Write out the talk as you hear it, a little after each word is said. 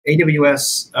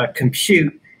AWS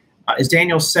compute. As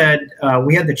Daniel said,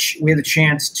 we had the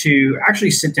chance to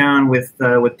actually sit down with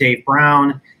Dave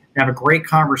Brown and have a great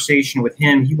conversation with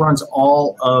him. He runs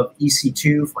all of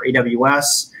EC2 for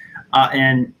AWS,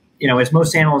 and as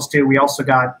most analysts do, we also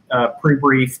got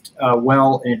pre-briefed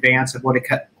well in advance of what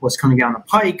was coming down the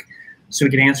pike, so we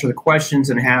could answer the questions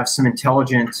and have some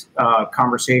intelligent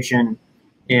conversation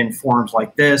in forums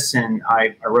like this. And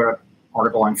I wrote an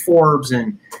article on Forbes,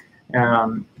 and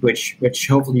which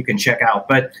hopefully you can check out.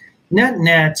 But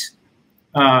net,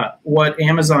 what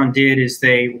Amazon did is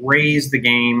they raised the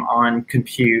game on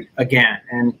compute again.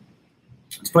 And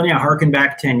it's funny, I harken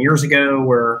back 10 years ago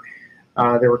where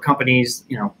there were companies,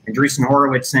 Andreessen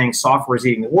Horowitz saying software is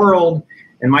eating the world.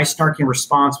 And my snarky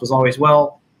response was always,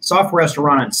 well, software has to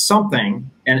run on something.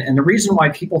 And the reason why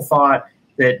people thought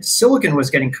that silicon was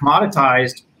getting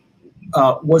commoditized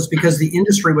was because the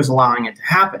industry was allowing it to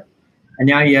happen. And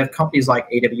now you have companies like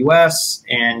AWS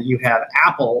and you have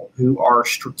Apple who are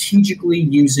strategically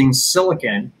using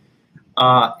silicon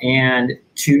and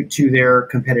to their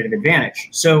competitive advantage.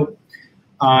 So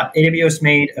AWS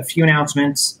made a few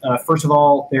announcements. First of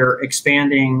all, they're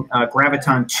expanding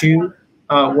Graviton 2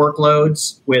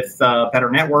 workloads with better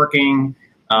networking,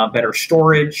 better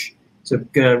storage. So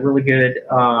really good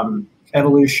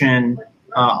evolution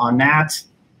on that.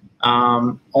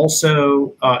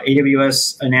 Also,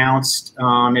 AWS announced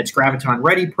its Graviton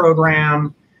Ready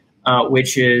program,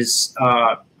 which is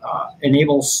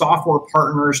enables software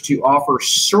partners to offer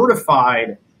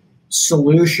certified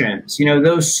solutions.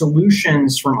 Those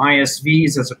solutions from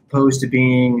ISVs as opposed to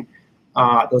being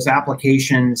those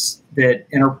applications that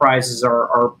enterprises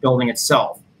are building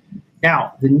itself.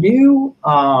 Now, the new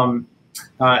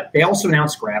they also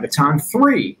announced Graviton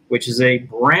 3, which is a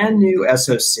brand new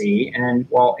SoC. And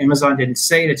while Amazon didn't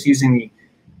say it,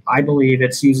 I believe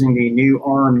it's using the new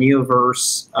ARM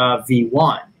Neoverse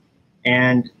V1.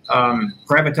 And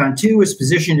Graviton 2 is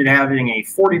positioned at having a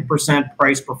 40%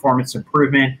 price performance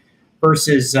improvement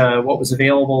versus what was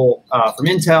available from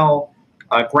Intel.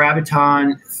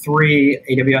 Graviton 3,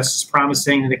 AWS is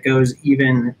promising that it goes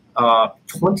even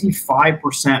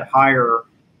 25% higher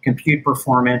compute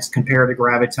performance compared to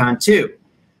Graviton 2.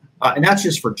 And that's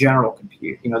just for general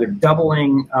compute. They're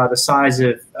doubling the size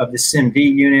of the SIMD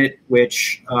unit,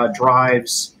 which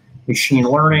drives machine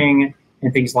learning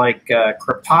and things like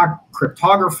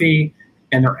cryptography.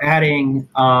 And they're adding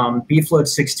bfloat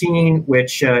 16,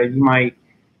 which you might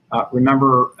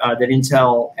remember that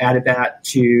Intel added that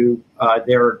to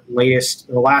the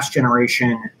last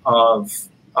generation of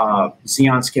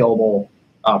Xeon scalable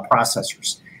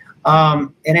processors.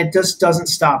 And it just doesn't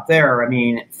stop there. I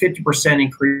mean, 50%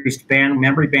 increased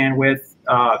memory bandwidth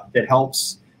that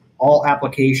helps all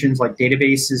applications like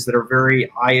databases that are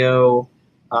very IO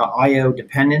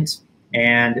dependent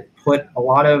and put a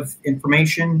lot of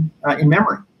information in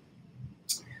memory.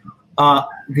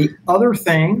 The other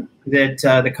thing that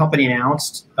the company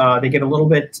announced, they get a little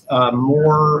bit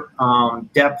more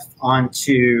depth on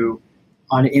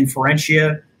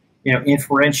Inferentia.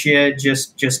 Inferentia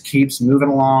just keeps moving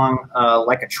along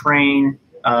like a train.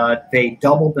 They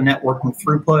doubled the networking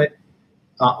throughput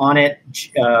on it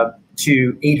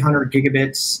to 800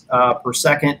 gigabits per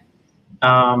second,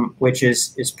 which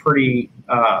is pretty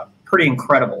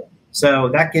incredible. So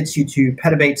that gets you to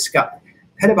petabyte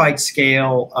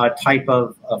scale type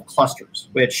of clusters,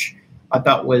 which I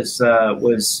thought was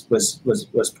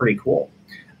pretty cool.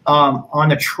 On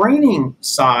the training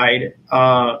side,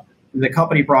 the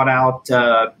company brought out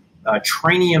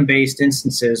Trainium-based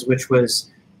instances, which we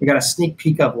got a sneak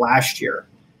peek of last year.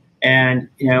 And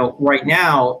right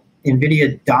now,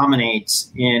 NVIDIA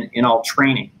dominates in all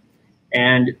training.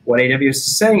 And what AWS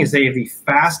is saying is they have the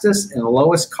fastest and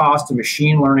lowest cost of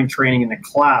machine learning training in the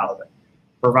cloud,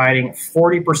 providing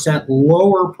 40%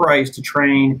 lower price to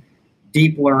train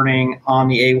deep learning on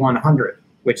the A100,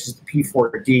 which is the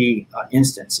P4D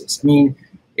instances. I mean,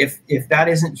 if that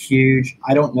isn't huge,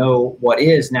 I don't know what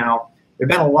is. Now, there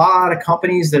have been a lot of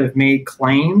companies that have made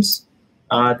claims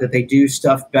that they do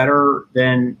stuff better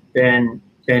than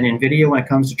NVIDIA when it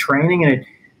comes to training, and it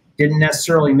didn't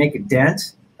necessarily make a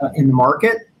dent in the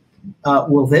market.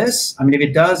 Will this? I mean, if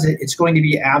it does, it's going to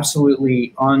be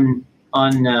absolutely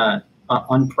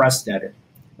unprecedented.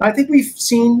 I think we've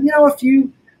seen, a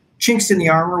few chinks in the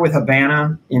armor with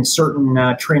Habana in certain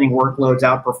training workloads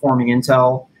outperforming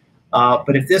Intel.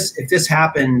 But if this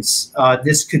happens,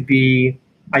 this could be,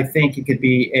 I think it could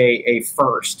be a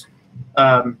first.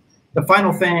 The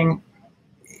final thing,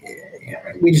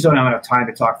 we just don't have enough time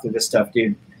to talk through this stuff,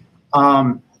 dude,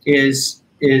 is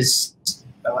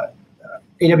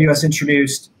AWS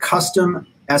introduced custom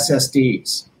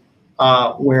SSDs.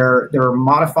 where they're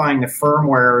modifying the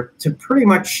firmware to pretty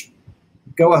much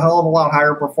go a hell of a lot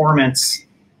higher performance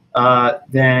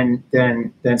than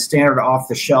standard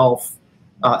off-the-shelf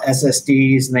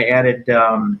SSDs, and they added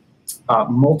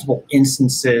multiple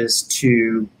instances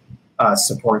to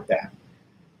support that.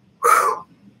 Whew.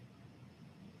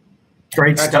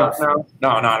 Great stuff. No.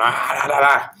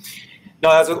 No,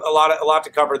 that's a lot to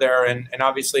cover there, and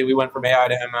obviously we went from AI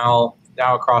to ML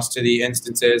now across to the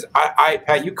instances.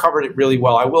 Pat, you covered it really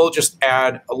well. I will just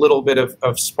add a little bit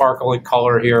of sparkle and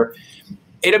color here.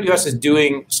 AWS is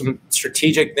doing some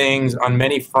strategic things on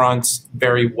many fronts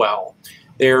very well.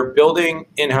 They're building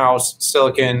in-house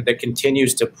silicon that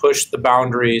continues to push the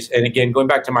boundaries. And again, going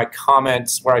back to my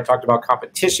comments where I talked about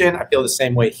competition, I feel the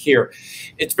same way here.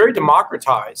 It's very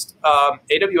democratized.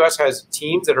 AWS has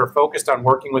teams that are focused on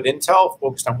working with Intel,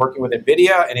 focused on working with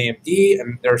NVIDIA and AMD,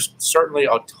 and there's certainly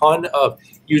a ton of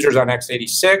users on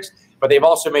x86, but they've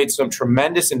also made some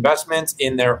tremendous investments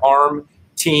in their ARM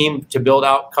team to build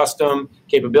out custom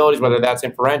capabilities, whether that's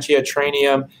Inferentia,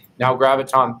 Trainium, now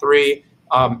Graviton 3.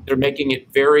 They're making it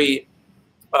very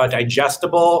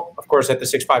digestible. Of course, at the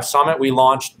 6.5 Summit, we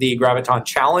launched the Graviton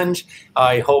Challenge.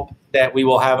 I hope that we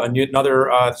will have another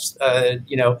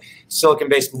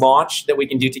silicon-based launch that we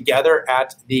can do together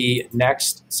at the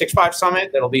next 6.5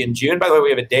 Summit. That'll be in June. By the way, we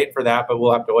have a date for that, but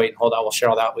we'll have to wait and hold out. We'll share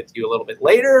all that with you a little bit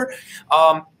later.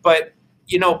 But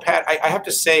you know, Pat, I have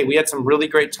to say we had some really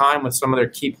great time with some of their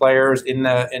key players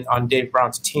on Dave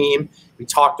Brown's team. We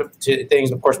talked to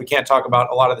things. Of course, we can't talk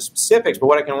about a lot of the specifics, but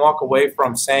what I can walk away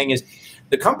from saying is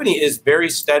the company is very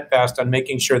steadfast on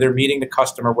making sure they're meeting the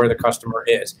customer where the customer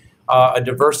is. A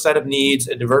diverse set of needs,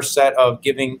 a diverse set of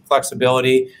giving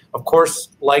flexibility. Of course,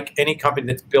 like any company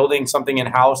that's building something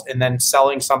in-house and then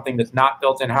selling something that's not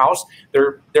built in-house,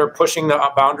 they're pushing the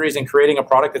boundaries and creating a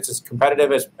product that's as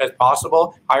competitive as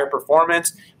possible, higher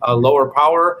performance, lower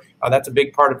power. That's a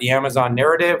big part of the Amazon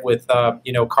narrative with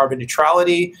carbon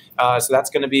neutrality. So that's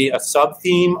going to be a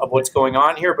sub-theme of what's going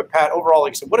on here. But Pat, overall,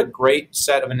 like I said, what a great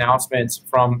set of announcements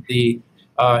from the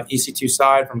EC2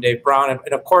 side from Dave Brown.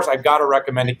 And of course, I've got to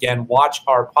recommend again, watch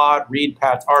our pod, read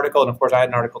Pat's article. And of course, I had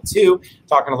an article too,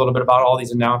 talking a little bit about all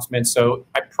these announcements. So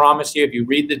I promise you, if you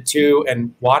read the two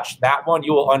and watch that one,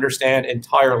 you will understand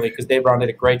entirely because Dave Brown did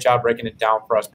a great job breaking it down for us.